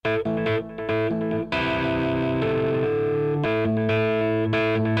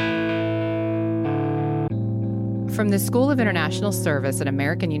From the School of International Service at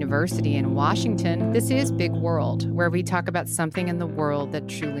American University in Washington, this is Big World, where we talk about something in the world that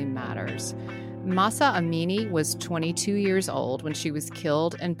truly matters. Mahsa Amini was 22 years old when she was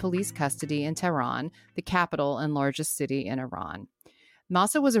killed in police custody in Tehran, the capital and largest city in Iran.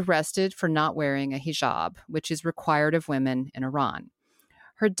 Mahsa was arrested for not wearing a hijab, which is required of women in Iran.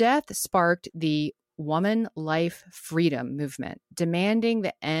 Her death sparked the Woman Life Freedom movement, demanding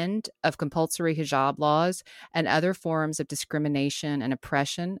the end of compulsory hijab laws and other forms of discrimination and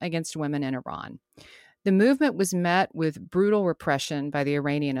oppression against women in Iran. The movement was met with brutal repression by the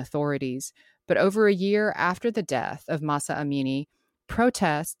Iranian authorities, but over a year after the death of Mahsa Amini,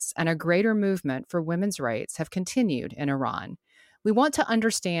 protests and a greater movement for women's rights have continued in Iran. We want to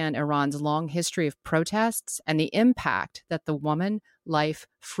understand Iran's long history of protests and the impact that the Woman Life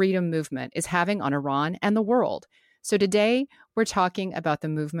Freedom movement is having on Iran and the world. So today, we're talking about the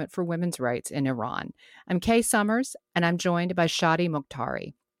movement for women's rights in Iran. I'm Kay Summers, and I'm joined by Shadi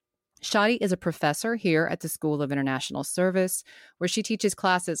Mokhtari. Shadi is a professor here at the School of International Service, where she teaches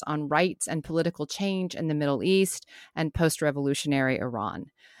classes on rights and political change in the Middle East and post-revolutionary Iran.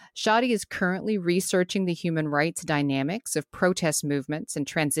 Shadi is currently researching the human rights dynamics of protest movements and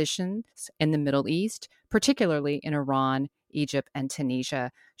transitions in the Middle East, particularly in Iran, Egypt, and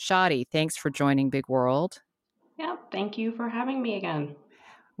Tunisia. Shadi, thanks for joining Big World. Yeah, thank you for having me again.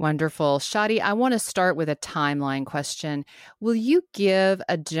 Wonderful. Shadi, I want to start with a timeline question. Will you give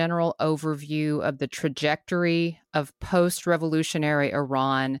a general overview of the trajectory of post-revolutionary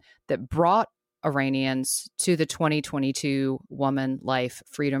Iran that brought Iranians to the 2022 Woman Life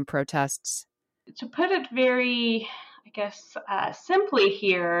Freedom protests? To put it very, simply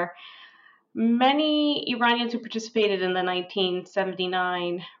here, many Iranians who participated in the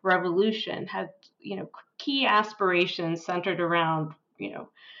 1979 revolution had, key aspirations centered around,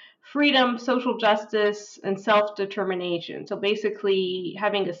 freedom, social justice, and self-determination. So basically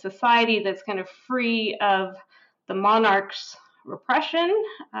having a society that's kind of free of the monarch's repression,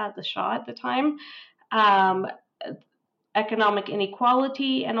 the Shah at the time, economic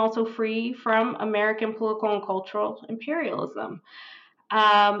inequality, and also free from American political and cultural imperialism.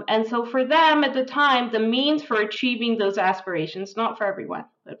 And so for them at the time, the means for achieving those aspirations, not for everyone,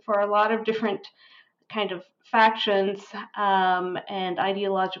 but for a lot of different kind of factions and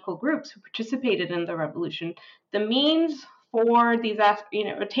ideological groups who participated in the revolution, the means for these,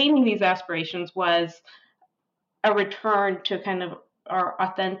 attaining these aspirations was a return to kind of our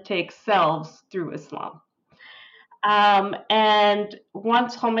authentic selves through Islam. And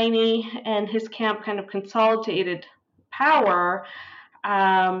once Khomeini and his camp kind of consolidated power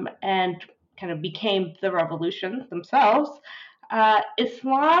and kind of became the revolution themselves,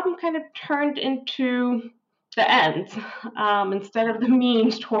 Islam kind of turned into the ends instead of the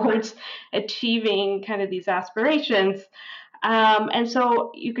means towards achieving kind of these aspirations. And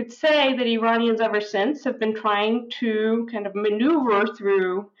so you could say that Iranians ever since have been trying to kind of maneuver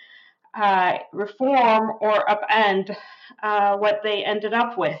through reform or upend what they ended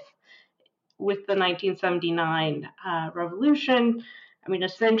up with the 1979 revolution. I mean,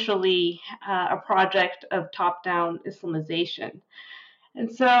 essentially a project of top-down Islamization. And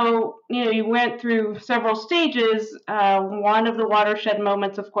so, you went through several stages. One of the watershed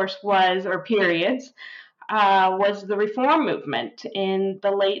moments, of course, was the reform movement in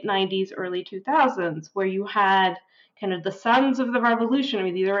the late 90s, early 2000s, where you had kind of the sons of the revolution. I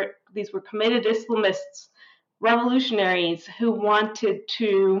mean, these were committed Islamists, revolutionaries who wanted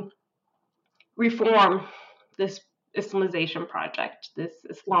to reform this Islamization project, this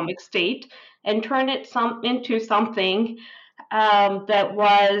Islamic State, and turn it into something that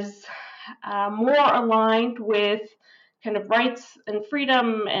was more aligned with kind of rights and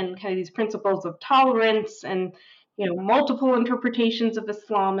freedom and kind of these principles of tolerance and multiple interpretations of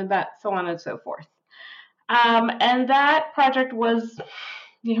Islam and that so on and so forth. And that project was,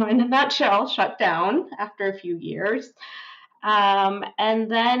 in a nutshell, shut down after a few years.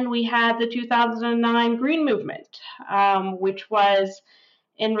 And then we had the 2009 Green Movement, which was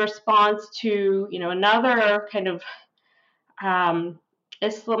in response to, another kind of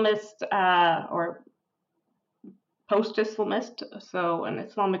Islamist or post-Islamist, so an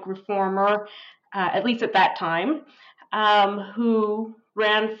Islamic reformer, at least at that time, who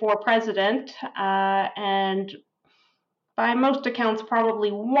ran for president and by most accounts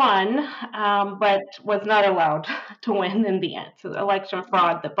probably won, but was not allowed to win in the end. So election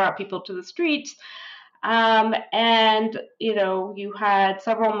fraud that brought people to the streets. And, you had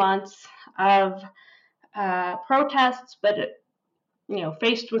several months of protests, but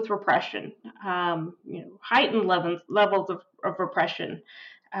faced with repression, heightened levels of repression.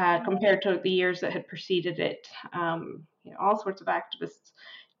 compared to the years that had preceded it. All sorts of activists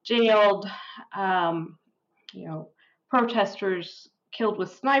jailed, protesters killed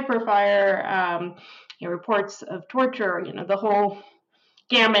with sniper fire, reports of torture, the whole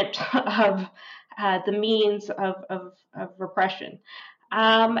gamut of the means of repression.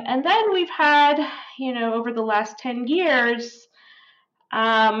 And then we've had, over the last 10 years,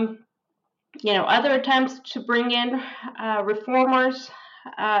 other attempts to bring in reformers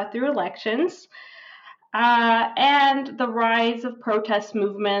through elections, and the rise of protest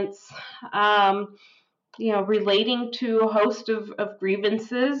movements, relating to a host of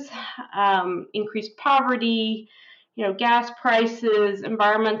grievances, increased poverty, gas prices,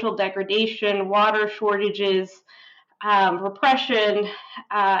 environmental degradation, water shortages, repression,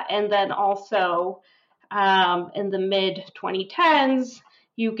 and then also in the mid-2010s,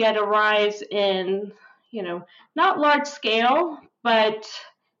 you get a rise in, not large scale, but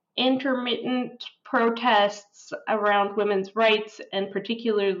intermittent protests around women's rights, and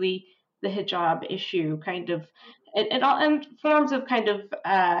particularly the hijab issue, and forms of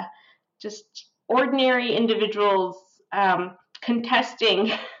just ordinary individuals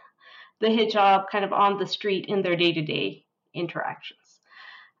contesting the hijab on the street in their day-to-day interactions.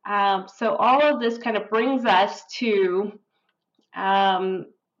 So all of this brings us to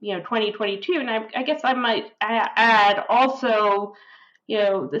 2022, and I guess I might add also,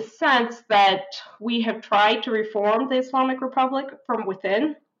 the sense that we have tried to reform the Islamic Republic from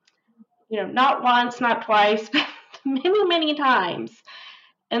within, not once, not twice, but many, many times.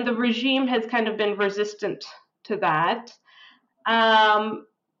 And the regime has been resistant to that.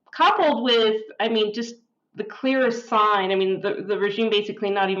 Coupled with, just the clearest sign, the regime basically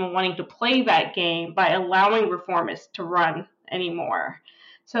not even wanting to play that game by allowing reformists to run anymore.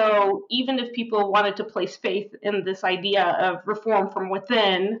 So even if people wanted to place faith in this idea of reform from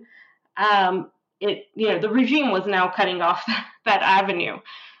within, the regime was now cutting off that avenue.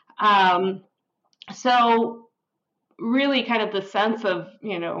 So really the sense of,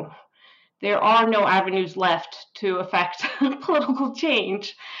 there are no avenues left to affect political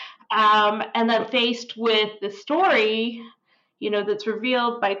change. And then faced with the story, that's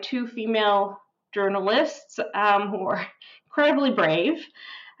revealed by two female journalists who are incredibly brave,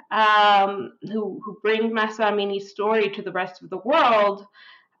 who bring Mahsa Amini's story to the rest of the world,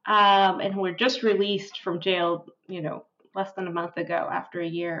 and who were just released from jail, less than a month ago after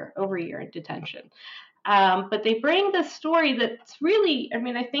over a year in detention. But they bring this story that's really,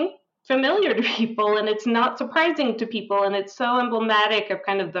 I think, familiar to people, and it's not surprising to people, and it's so emblematic of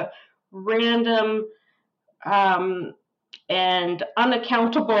the random and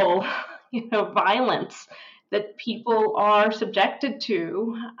unaccountable, violence that people are subjected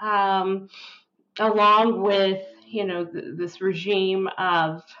to, along with, this regime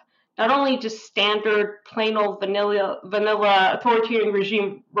of not only just standard plain old vanilla authoritarian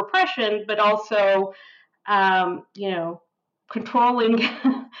regime repression, but also, controlling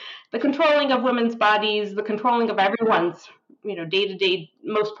the controlling of women's bodies, the controlling of everyone's, day-to-day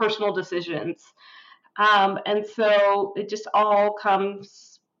most personal decisions. And so it just all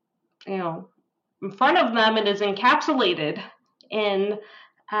comes, in front of them and is encapsulated in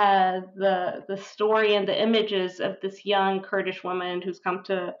the story and the images of this young Kurdish woman who's come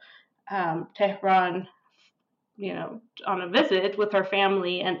to Tehran, on a visit with her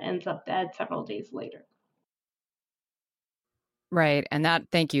family and ends up dead several days later. Right. And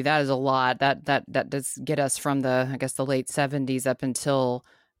thank you. That is a lot. That does get us from the late 70s up until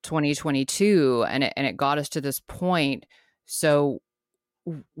 2022. And it got us to this point. So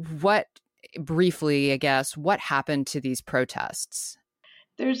what happened to these protests?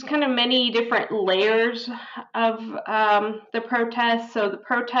 There's many different layers of the protests. So the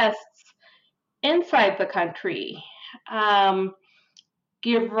protests inside the country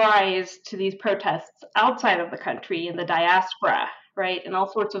give rise to these protests outside of the country in the diaspora, right? And all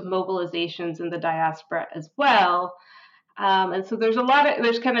sorts of mobilizations in the diaspora as well. And so there's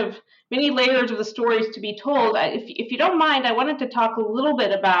many layers of the stories to be told. If you don't mind, I wanted to talk a little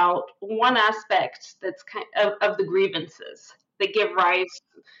bit about one aspect that's of the grievances that give rise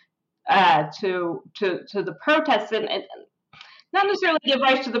to the protests, and not necessarily give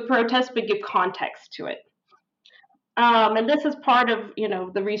rise to the protests, but give context to it. And this is part of,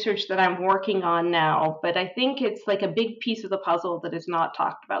 the research that I'm working on now, but I think it's a big piece of the puzzle that is not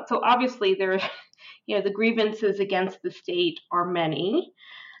talked about. So obviously there, the grievances against the state are many,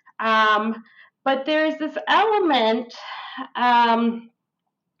 but there's this element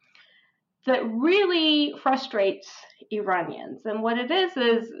that really frustrates Iranians. And what it is,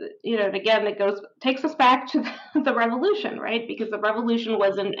 and again, takes us back to the revolution, right? Because the revolution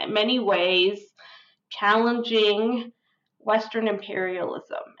was in many ways challenging Western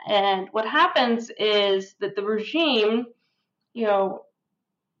imperialism. And what happens is that the regime,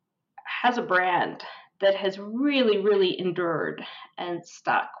 has a brand that has really, really endured and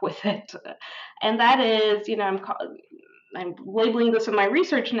stuck with it. And that is, I'm labeling this in my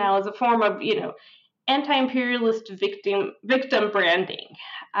research now as a form of, anti-imperialist victim branding.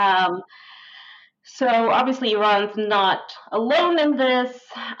 So obviously Iran's not alone in this,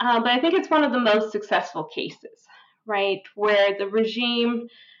 but I think it's one of the most successful cases, right, where the regime,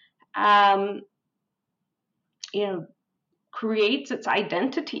 creates its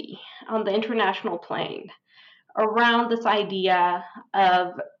identity on the international plane around this idea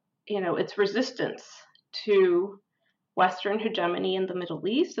of, its resistance to Western hegemony in the Middle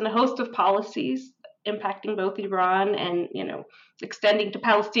East and a host of policies impacting both Iran and, extending to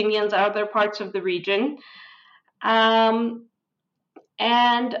Palestinians and other parts of the region. And,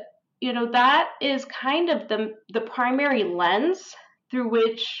 that is kind of the primary lens through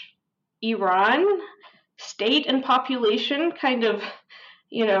which Iran, state and population kind of,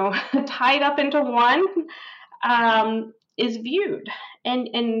 tied up into one, is viewed.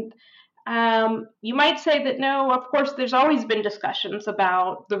 And you might say that no, of course, there's always been discussions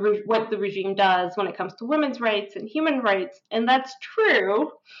about what the regime does when it comes to women's rights and human rights, and that's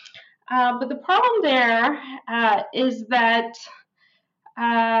true. But the problem there is that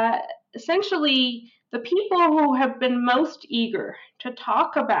essentially the people who have been most eager to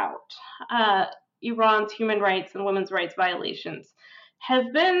talk about Iran's human rights and women's rights violations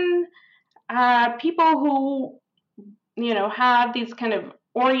have been people who, have these kind of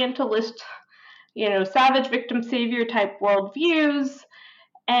Orientalist, savage victim savior type worldviews,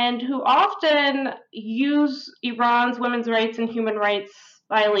 and who often use Iran's women's rights and human rights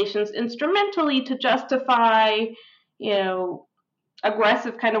violations instrumentally to justify,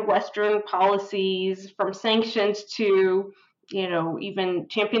 aggressive kind of Western policies, from sanctions to, even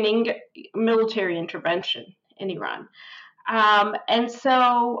championing military intervention in Iran. And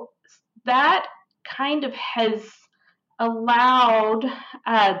so that kind of has allowed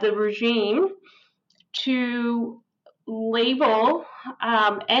the regime to label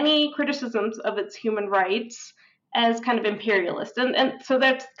any criticisms of its human rights as kind of imperialist. And so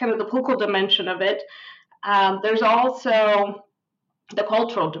that's kind of the political dimension of it. There's also the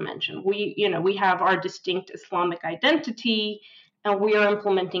cultural dimension. We have our distinct Islamic identity, and we are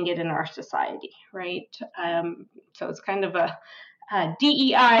implementing it in our society, right? So it's kind of a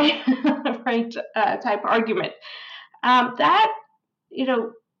DEI right type argument. That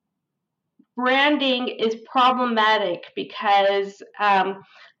branding is problematic because a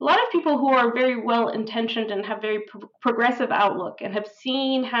lot of people who are very well intentioned and have very progressive outlook and have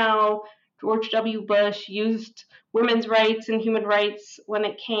seen how George W. Bush used women's rights and human rights when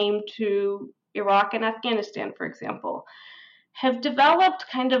it came to Iraq and Afghanistan, for example, have developed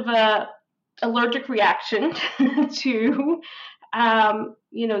kind of a allergic reaction to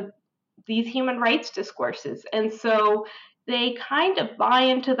these human rights discourses. And so they kind of buy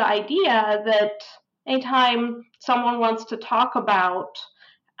into the idea that anytime someone wants to talk about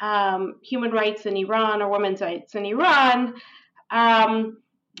human rights in Iran or women's rights in Iran,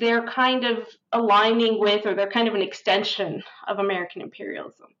 they're kind of aligning with, or they're kind of an extension of American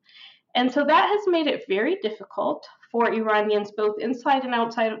imperialism. And so that has made it very difficult for Iranians, both inside and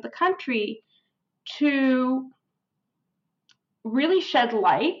outside of the country, to really shed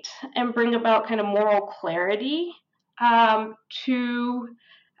light and bring about kind of moral clarity to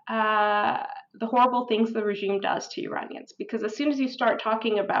the horrible things the regime does to Iranians. Because as soon as you start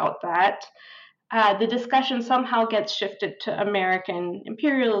talking about that, the discussion somehow gets shifted to American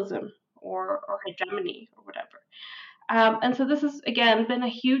imperialism or hegemony or whatever. And so this has, again, been a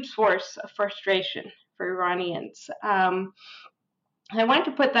huge source of frustration for Iranians. I wanted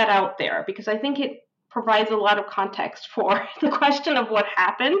to put that out there because I think it provides a lot of context for the question of what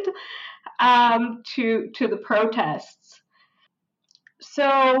happened to the protests.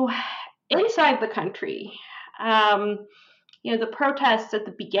 So inside the country, the protests at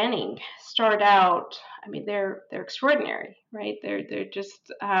the beginning start out, they're extraordinary, right? They're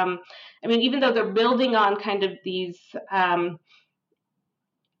just, even though they're building on kind of these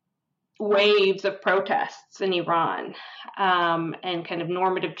waves of protests in Iran and kind of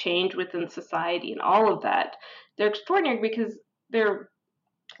normative change within society and all of that, they're extraordinary because they're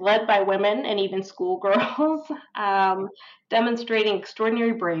led by women and even schoolgirls demonstrating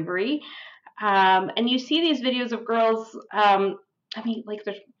extraordinary bravery. And you see these videos of girls,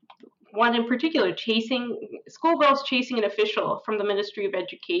 there's one in particular, schoolgirls chasing an official from the Ministry of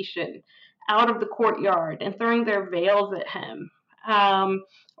Education out of the courtyard and throwing their veils at him.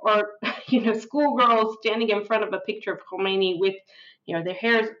 Or, schoolgirls standing in front of a picture of Khomeini with, their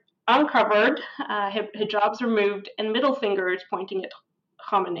hairs uncovered, hijabs removed, and middle fingers pointing at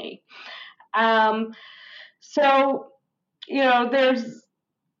Khomeini. So, there's,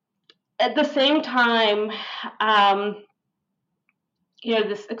 at the same time,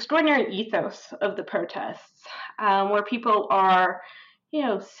 this extraordinary ethos of the protests, where people are,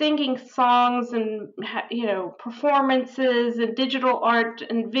 singing songs and, performances and digital art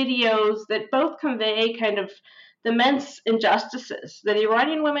and videos that both convey kind of the immense injustices that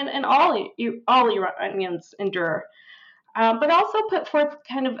Iranian women and all Iranians endure, but also put forth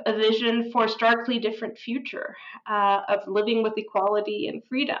kind of a vision for a starkly different future of living with equality and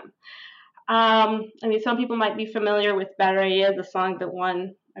freedom. Some people might be familiar with Baraya, the song that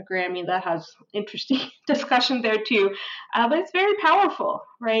won a Grammy. That has interesting discussion there too, but it's very powerful,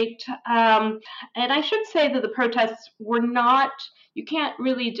 right? And I should say that the protests were not, you can't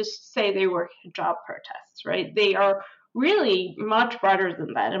really just say they were hijab protests, right? They are really much broader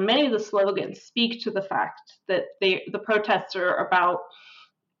than that. And many of the slogans speak to the fact that the protests are about,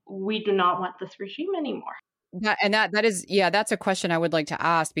 we do not want this regime anymore. That's a question I would like to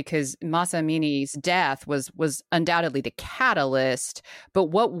ask, because Mahsa Amini's death was undoubtedly the catalyst, but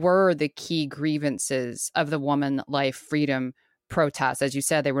what were the key grievances of the woman life freedom protests? As you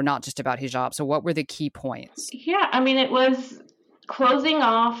said, they were not just about hijab. So what were the key points? Yeah, it was closing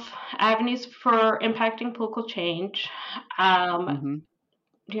off avenues for impacting political change,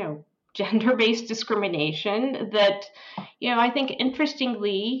 gender-based discrimination that, I think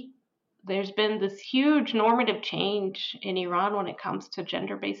interestingly, there's been this huge normative change in Iran when it comes to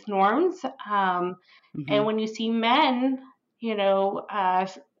gender-based norms. And when you see men,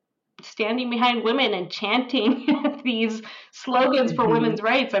 standing behind women and chanting these slogans for women's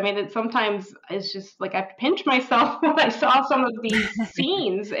rights, it's just like I have to pinch myself when I saw some of these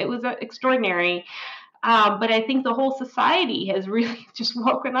scenes. It was extraordinary. But I think the whole society has really just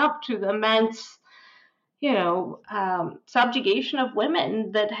woken up to the immense subjugation of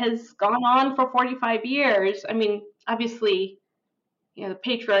women that has gone on for 45 years. Obviously, the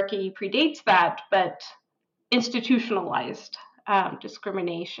patriarchy predates that, but institutionalized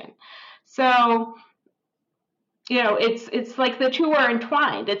discrimination. So, it's like the two are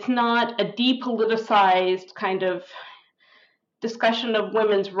entwined. It's not a depoliticized kind of discussion of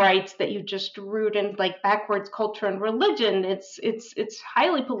women's rights that you just root in like backwards culture and religion. It's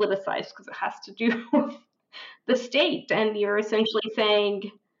highly politicized because it has to do with the state, and you're essentially saying,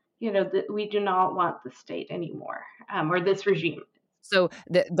 that we do not want the state anymore, or this regime. So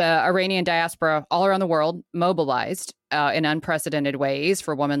the Iranian diaspora all around the world mobilized in unprecedented ways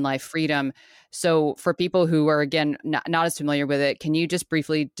for woman life freedom. So for people who are, again, not as familiar with it, can you just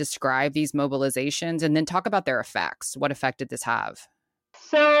briefly describe these mobilizations and then talk about their effects? What effect did this have?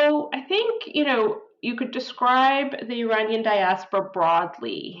 So I think, you could describe the Iranian diaspora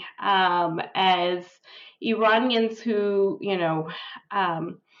broadly as Iranians who,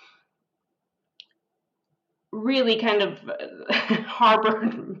 really kind of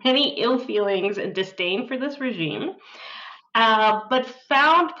harbored many ill feelings and disdain for this regime, but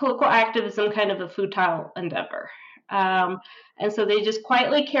found political activism kind of a futile endeavor. And so they just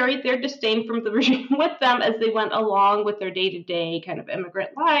quietly carried their disdain from the regime with them as they went along with their day-to-day kind of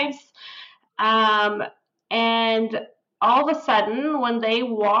immigrant lives. And all of a sudden, when they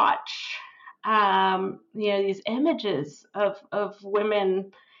watch, these images of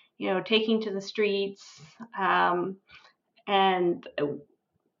women, taking to the streets and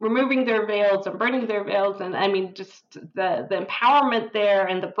removing their veils and burning their veils, and just the empowerment there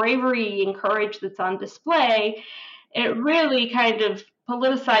and the bravery and courage that's on display, it really kind of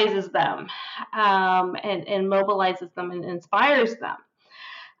politicizes them and mobilizes them and inspires them.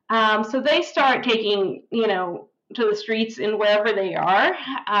 So they start taking, to the streets in wherever they are.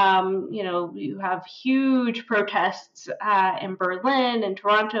 You have huge protests in Berlin and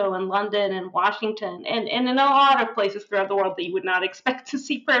Toronto and London and Washington and in a lot of places throughout the world that you would not expect to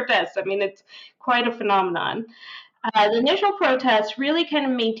see protests. It's quite a phenomenon. The initial protests really kind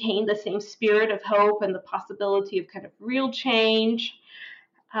of maintain the same spirit of hope and the possibility of kind of real change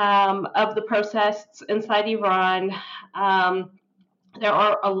of the protests inside Iran. There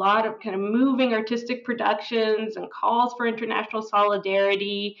are a lot of kind of moving artistic productions and calls for international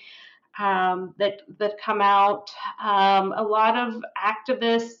solidarity that come out. A lot of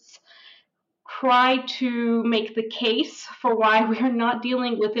activists try to make the case for why we are not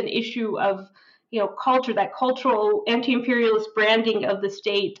dealing with an issue of, culture, that cultural anti-imperialist branding of the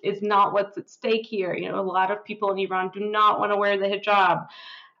state is not what's at stake here. A lot of people in Iran do not want to wear the hijab,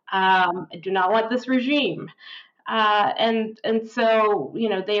 do not want this regime. And so,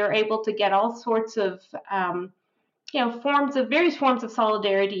 they are able to get all sorts of, various forms of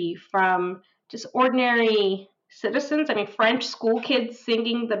solidarity from just ordinary citizens. I mean, French school kids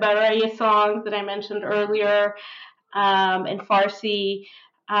singing the Baraye songs that I mentioned earlier, in Farsi,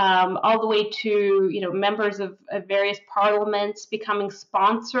 all the way to, members of various parliaments becoming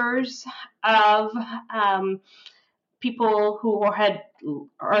sponsors of people who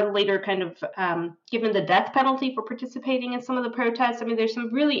are later kind of given the death penalty for participating in some of the protests. I mean, there's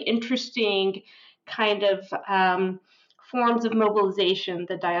some really interesting kind of forms of mobilization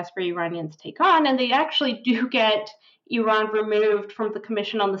that diaspora Iranians take on, and they actually do get Iran removed from the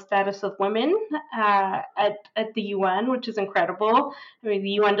Commission on the Status of Women at the UN, which is incredible. I mean,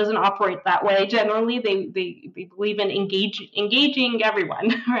 the UN doesn't operate that way generally. They believe in engaging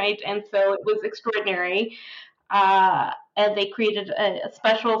everyone, right? And so it was extraordinary. And they created a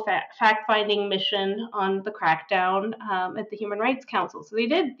special fact-finding mission on the crackdown at the Human Rights Council. So they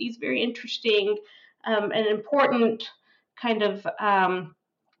did these very interesting and important kind of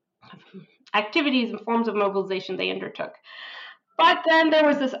activities and forms of mobilization they undertook. But then there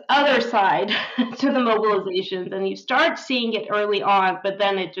was this other side to the mobilizations, and you start seeing it early on, but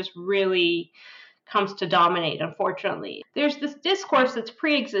then it just really comes to dominate, unfortunately. There's this discourse that's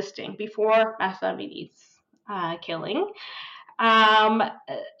pre-existing before Mahsa Amini's killing,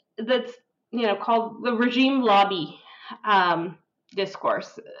 that's called the regime lobby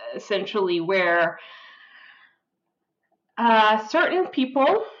discourse, essentially, where certain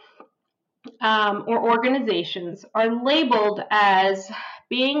people or organizations are labeled as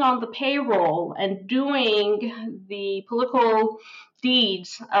being on the payroll and doing the political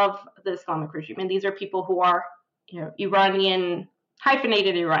deeds of the Islamic regime. And these are people who are, Iranian,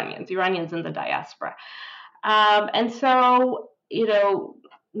 hyphenated Iranians in the diaspora. And so,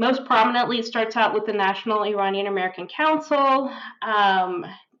 most prominently, it starts out with the National Iranian American Council.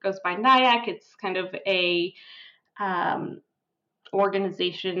 Goes by NIAC. It's kind of a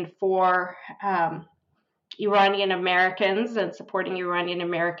organization for Iranian Americans and supporting Iranian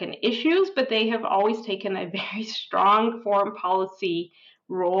American issues, but they have always taken a very strong foreign policy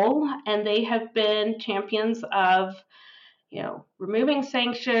role, and they have been champions of removing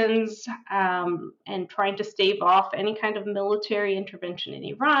sanctions and trying to stave off any kind of military intervention in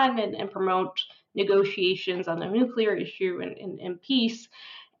Iran and promote negotiations on the nuclear issue and peace.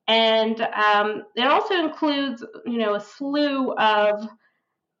 And it also includes, a slew of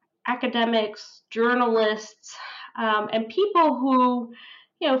academics, journalists, and people who,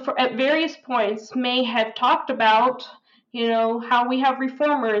 at various points may have talked about how we have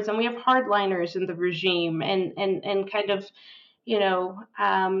reformers and we have hardliners in the regime and kind of, in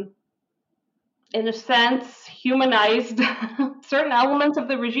a sense, humanized certain elements of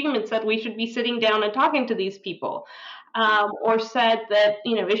the regime and said we should be sitting down and talking to these people. Or said that,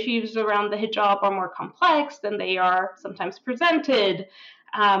 issues around the hijab are more complex than they are sometimes presented.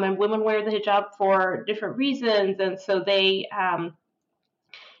 And women wear the hijab for different reasons. And so they,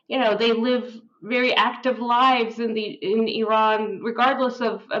 they live very active lives in Iran, regardless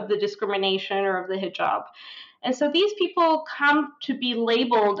of the discrimination or of the hijab. And so these people come to be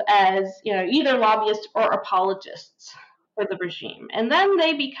labeled as, either lobbyists or apologists for the regime. And then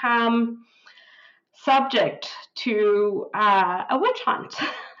they become subject to a witch hunt,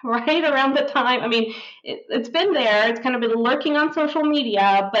 right around the time. I mean, it's been there. It's kind of been lurking on social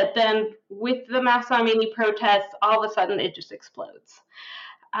media, but then with the Mahsa Amini protests, all of a sudden it just explodes.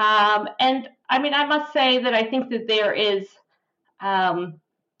 And I mean, I must say that I think that there is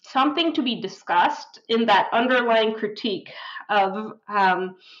something to be discussed in that underlying critique of,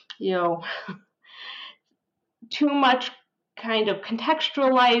 too much kind of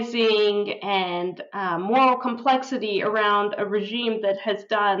contextualizing and moral complexity around a regime that has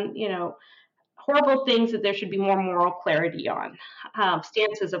done, horrible things that there should be more moral clarity on,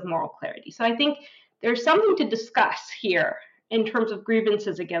 stances of moral clarity. So I think there's something to discuss here in terms of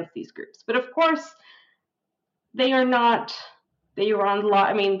grievances against these groups. But of course, they are not the Iran law.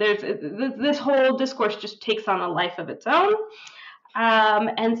 I mean, this whole discourse just takes on a life of its own.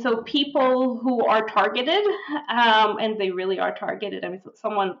 And so people who are targeted, and they really are targeted. I mean,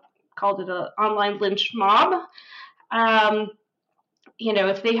 someone called it an online lynch mob.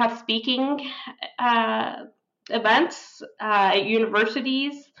 If they have speaking events at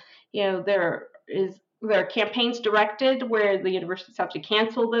universities, there are campaigns directed where the universities have to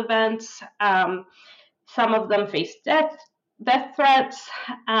cancel the events. Some of them face death death threats.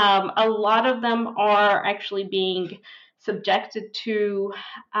 A lot of them are actually being subjected to,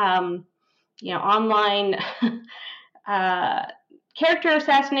 online character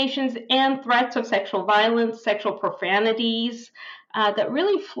assassinations and threats of sexual violence, sexual profanities that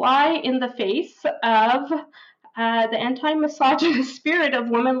really fly in the face of the anti-misogynist spirit of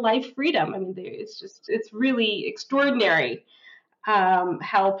women, life, freedom. I mean, it's really extraordinary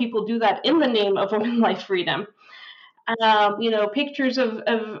how people do that in the name of women, life, freedom. Pictures of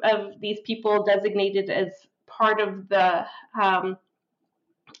these people designated as part of the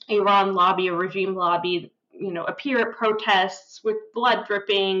Iran lobby or regime lobby, appear at protests with blood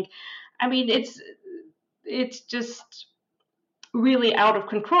dripping. I mean, it's just really out of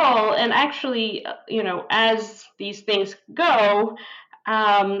control. And actually, as these things go,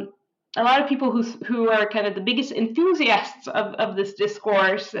 a lot of people who are kind of the biggest enthusiasts of this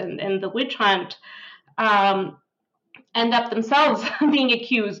discourse and the witch hunt end up themselves being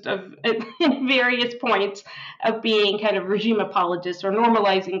accused of, at various points, of being kind of regime apologists or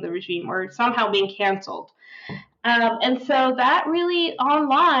normalizing the regime or somehow being canceled. And so that really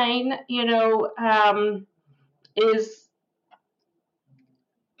online, is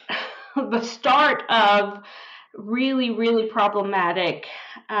the start of really, really problematic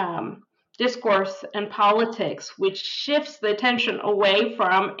discourse and politics, which shifts the attention away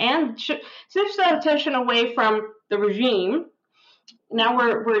from the regime. Now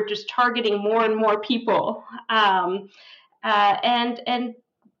we're just targeting more and more people, and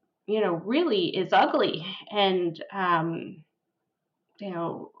really is ugly and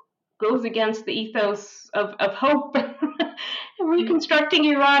goes against the ethos of hope. Reconstructing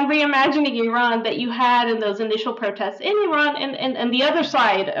Iran, reimagining Iran that you had in those initial protests in Iran and the other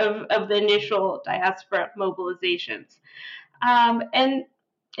side of the initial diaspora mobilizations. And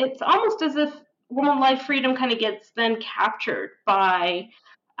it's almost as if women, life, freedom kind of gets then captured by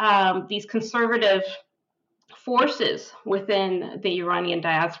these conservative forces within the Iranian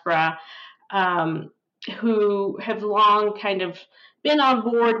diaspora who have long kind of been on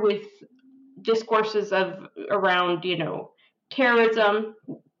board with discourses around, terrorism.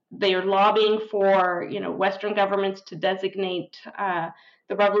 They are lobbying for, Western governments to designate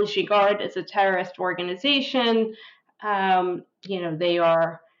the Revolutionary Guard as a terrorist organization. They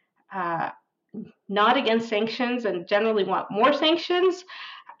are not against sanctions and generally want more sanctions.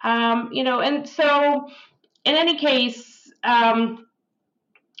 And so in any case,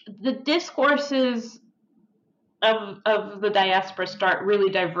 the discourses of the diaspora start really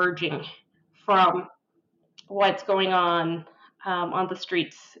diverging from what's going on the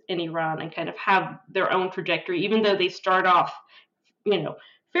streets in Iran and kind of have their own trajectory, even though they start off,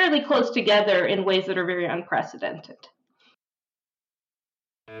 fairly close together in ways that are very unprecedented.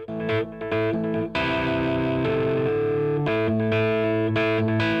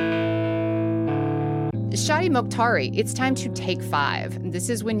 Shadi Mokhtari, it's time to take 5. This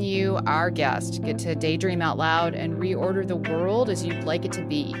is when you, our guest, get to daydream out loud and reorder the world as you'd like it to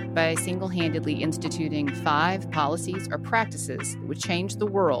be by single-handedly instituting 5 policies or practices that would change the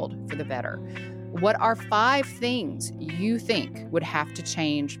world for the better. What are 5 things you think would have to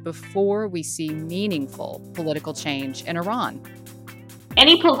change before we see meaningful political change in Iran?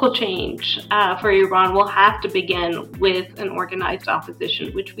 Any political change for Iran will have to begin with an organized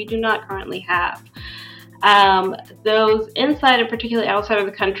opposition, which we do not currently have. Those inside and particularly outside of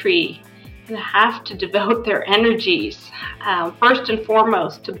the country have to devote their energies, first and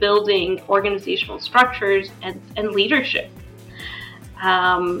foremost, to building organizational structures and leadership.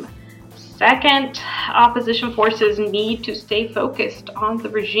 Second, opposition forces need to stay focused on the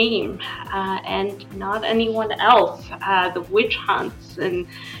regime and not anyone else. The witch hunts and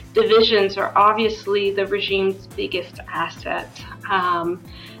divisions are obviously the regime's biggest asset.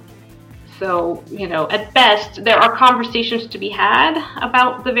 So, at best, there are conversations to be had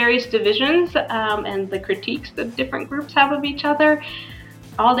about the various divisions and the critiques that different groups have of each other.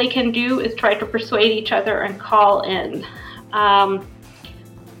 All they can do is try to persuade each other and call in.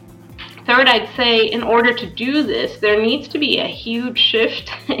 Third, I'd say in order to do this, there needs to be a huge shift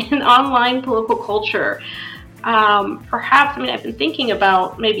in online political culture. Perhaps, I've been thinking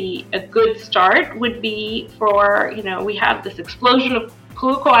about maybe a good start would be for, we have this explosion of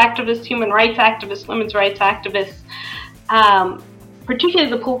political activists, human rights activists, women's rights activists,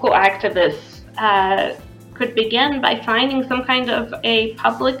 particularly the political activists, could begin by signing some kind of a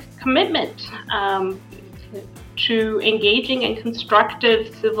public commitment to engaging in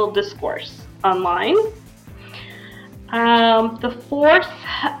constructive civil discourse online. The fourth,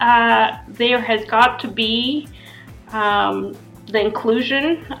 there has got to be the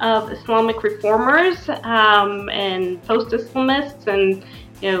inclusion of Islamic reformers and post-Islamists, and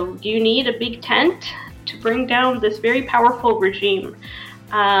you need a big tent to bring down this very powerful regime.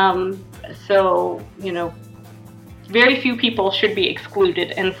 So very few people should be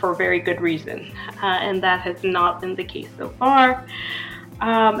excluded, and for very good reason. And that has not been the case so far.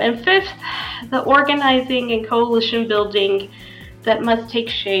 And fifth, the organizing and coalition building that must take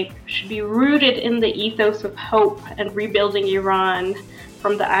shape should be rooted in the ethos of hope and rebuilding Iran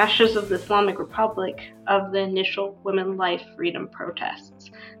from the ashes of the Islamic Republic of the initial women life freedom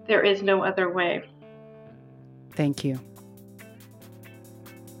protests. There is no other way. Thank you.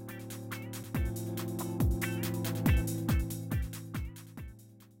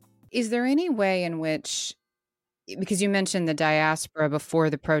 Is there any way in which, because you mentioned the diaspora before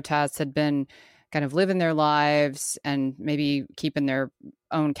the protests had been kind of living their lives and maybe keeping their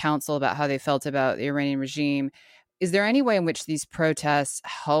own counsel about how they felt about the Iranian regime, is there any way in which these protests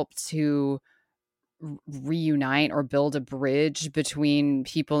help to reunite or build a bridge between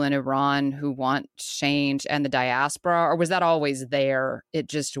people in Iran who want change and the diaspora? Or was that always there? It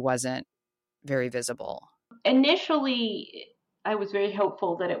just wasn't very visible? Initially, I was very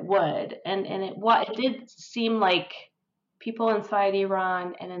hopeful that it would, and it did seem like people inside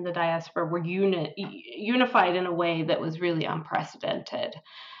Iran and in the diaspora were unified in a way that was really unprecedented.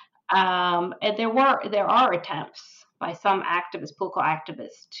 And there are attempts by some political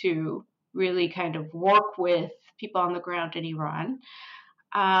activists, to really kind of work with people on the ground in Iran.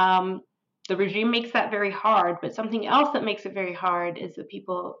 The regime makes that very hard, but something else that makes it very hard is the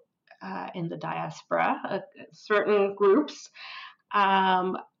people in the diaspora, certain groups,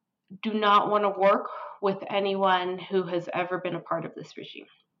 do not want to work with anyone who has ever been a part of this regime.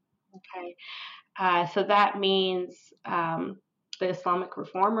 Okay, so that means the Islamic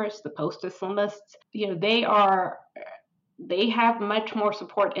reformers, the post-Islamists, they have much more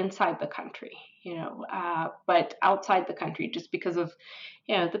support inside the country, but outside the country, just because of,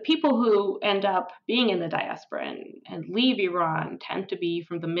 the people who end up being in the diaspora and leave Iran tend to be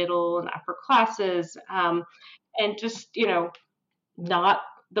from the middle and upper classes, and just, not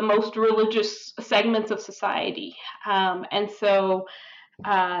the most religious segments of society. And so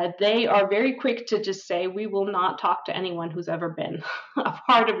they are very quick to just say, we will not talk to anyone who's ever been a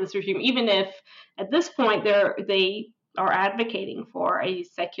part of this regime, even if at this point they are advocating for a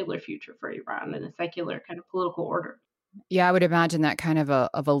secular future for Iran and a secular kind of political order. Yeah, I would imagine that kind of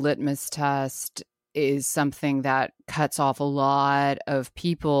a litmus test is something that cuts off a lot of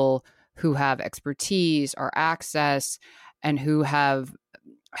people who have expertise or access and who have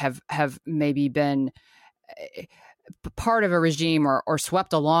maybe been part of a regime or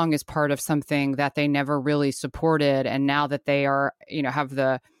swept along as part of something that they never really supported, and now that they are, have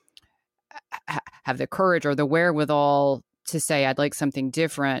the courage or the wherewithal to say, I'd like something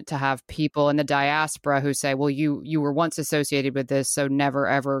different, to have people in the diaspora who say, well, you were once associated with this, so never,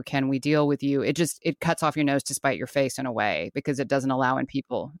 ever can we deal with you. It cuts off your nose to spite your face in a way, because it doesn't allow in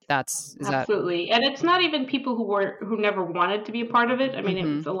people. Absolutely. And it's not even people who never wanted to be a part of it. I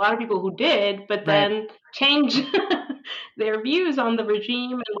mean, It's a lot of people who did, but then change their views on the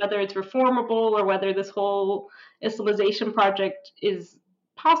regime and whether it's reformable or whether this whole Islamization project is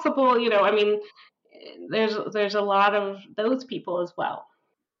possible. There's a lot of those people as well.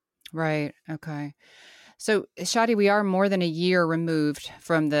 Right. Okay. So, Shadi, we are more than a year removed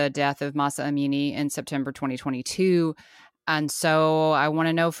from the death of Mahsa Amini in September 2022. And so I want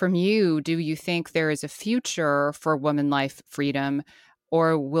to know from you, do you think there is a future for women life freedom,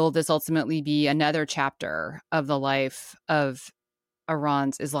 or will this ultimately be another chapter of the life of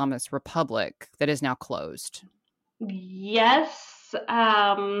Iran's Islamist Republic that is now closed? Yes.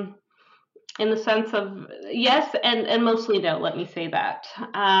 In the sense of yes, and mostly no, let me say that.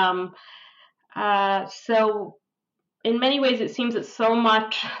 So in many ways, it seems that so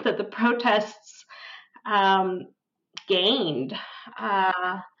much that the protests gained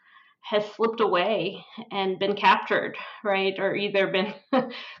has slipped away and been captured, right? Or either been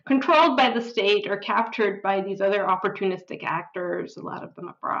controlled by the state or captured by these other opportunistic actors, a lot of them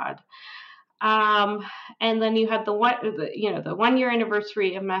abroad. And then you had the 1 year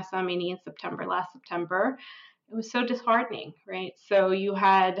anniversary of Mahsa Amini in last September. It was so disheartening, right? So you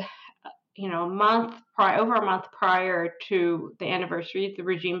had, over a month prior to the anniversary, the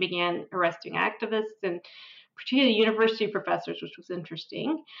regime began arresting activists and particularly university professors, which was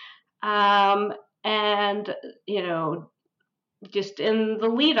interesting. And, just in the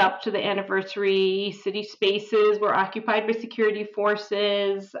lead up to the anniversary, city spaces were occupied by security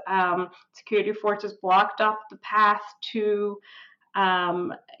forces. Security forces blocked up the path to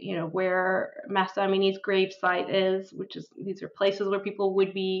where Mahsa Amini's gravesite is, these are places where people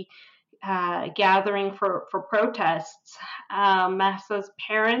would be gathering for protests. Mahsa's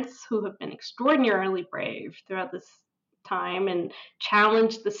parents, who have been extraordinarily brave throughout this time and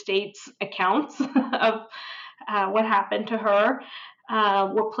challenged the state's accounts of what happened to her,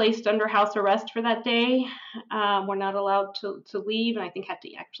 were placed under house arrest for that day. Were not allowed to leave, and I think had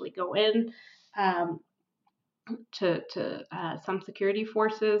to actually go in to some security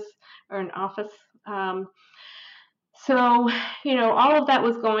forces or an office. So, all of that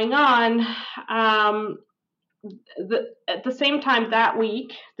was going on. At the same time that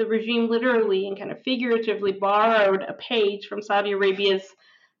week, the regime literally and kind of figuratively borrowed a page from Saudi Arabia's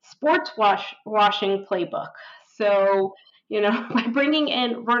sports washing playbook. So, by bringing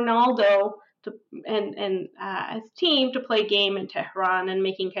in Ronaldo and his team to play a game in Tehran and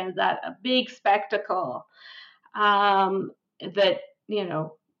making kind of that a big spectacle that,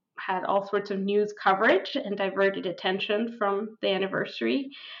 had all sorts of news coverage and diverted attention from the anniversary.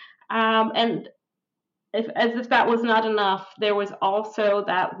 And as if that was not enough, there was also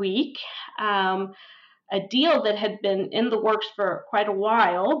that week a deal that had been in the works for quite a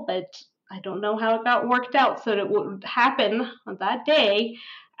while, but I don't know how it got worked out so that it would happen on that day.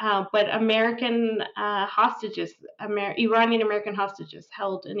 But American hostages, Iranian American hostages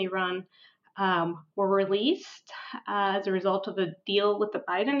held in Iran, were released as a result of a deal with the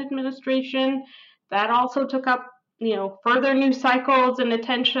Biden administration. That also took up, further news cycles and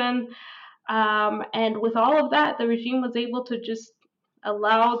attention. And with all of that, the regime was able to just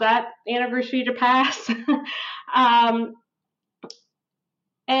allow that anniversary to pass.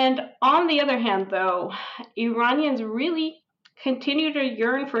 And on the other hand, though, Iranians really continue to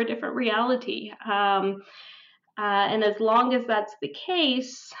yearn for a different reality. And as long as that's the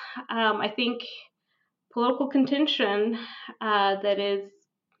case, I think political contention that is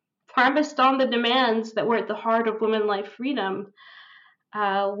premised on the demands that were at the heart of women life freedom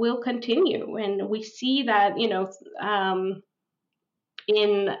will continue. And we see that,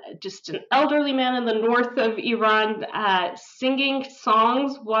 in just an elderly man in the north of Iran singing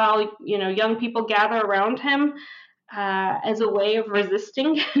songs while, young people gather around him as a way of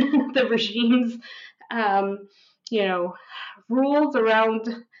resisting the regime's, rules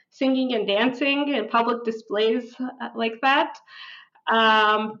around singing and dancing and public displays like that.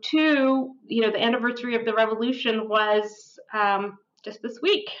 The anniversary of the revolution was just this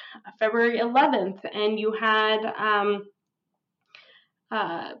week, February 11th, and you had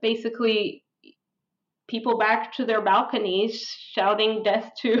basically people back to their balconies shouting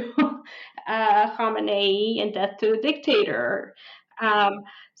death to Khamenei and death to the dictator.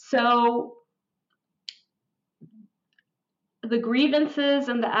 So the grievances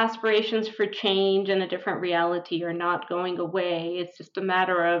and the aspirations for change and a different reality are not going away. It's just a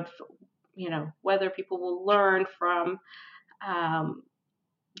matter of, whether people will learn from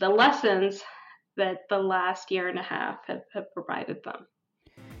the lessons that the last year and a half have provided them.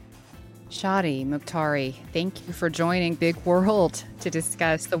 Shadi Mokhtari, thank you for joining Big World to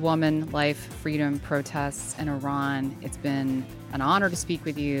discuss the woman life freedom protests in Iran. It's been an honor to speak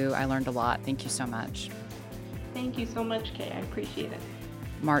with you. I learned a lot. Thank you so much. Thank you so much, Kay. I appreciate it.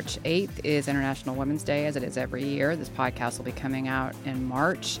 March 8th is International Women's Day, as it is every year. This podcast will be coming out in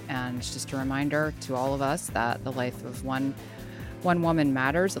March. And it's just a reminder to all of us that the life of one woman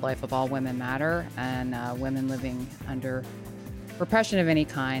matters, the life of all women matter, and women living under repression of any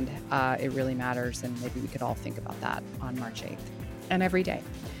kind, it really matters. And maybe we could all think about that on March 8th and every day.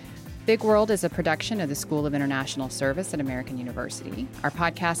 Big World is a production of the School of International Service at American University. Our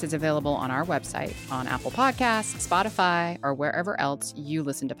podcast is available on our website, on Apple Podcasts, Spotify, or wherever else you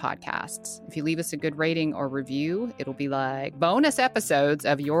listen to podcasts. If you leave us a good rating or review, it'll be like bonus episodes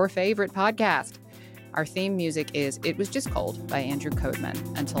of your favorite podcast. Our theme music is It Was Just Cold by Andrew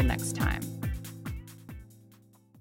Codeman. Until next time.